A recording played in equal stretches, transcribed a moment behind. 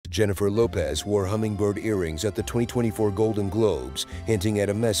Jennifer Lopez wore hummingbird earrings at the 2024 Golden Globes, hinting at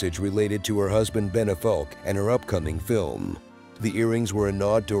a message related to her husband Ben Affleck and her upcoming film. The earrings were a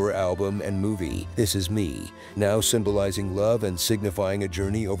nod to her album and movie, This Is Me, now symbolizing love and signifying a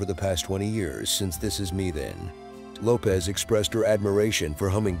journey over the past 20 years since This Is Me then. Lopez expressed her admiration for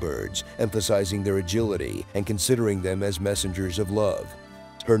hummingbirds, emphasizing their agility and considering them as messengers of love.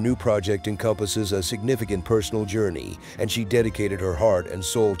 Her new project encompasses a significant personal journey, and she dedicated her heart and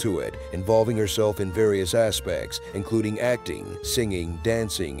soul to it, involving herself in various aspects, including acting, singing,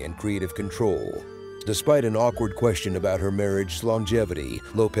 dancing, and creative control. Despite an awkward question about her marriage's longevity,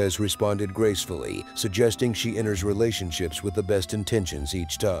 Lopez responded gracefully, suggesting she enters relationships with the best intentions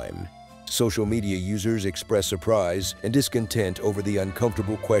each time. Social media users expressed surprise and discontent over the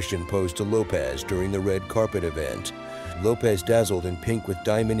uncomfortable question posed to Lopez during the red carpet event. Lopez dazzled in pink with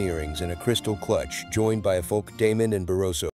diamond earrings and a crystal clutch, joined by a folk Damon and Barroso.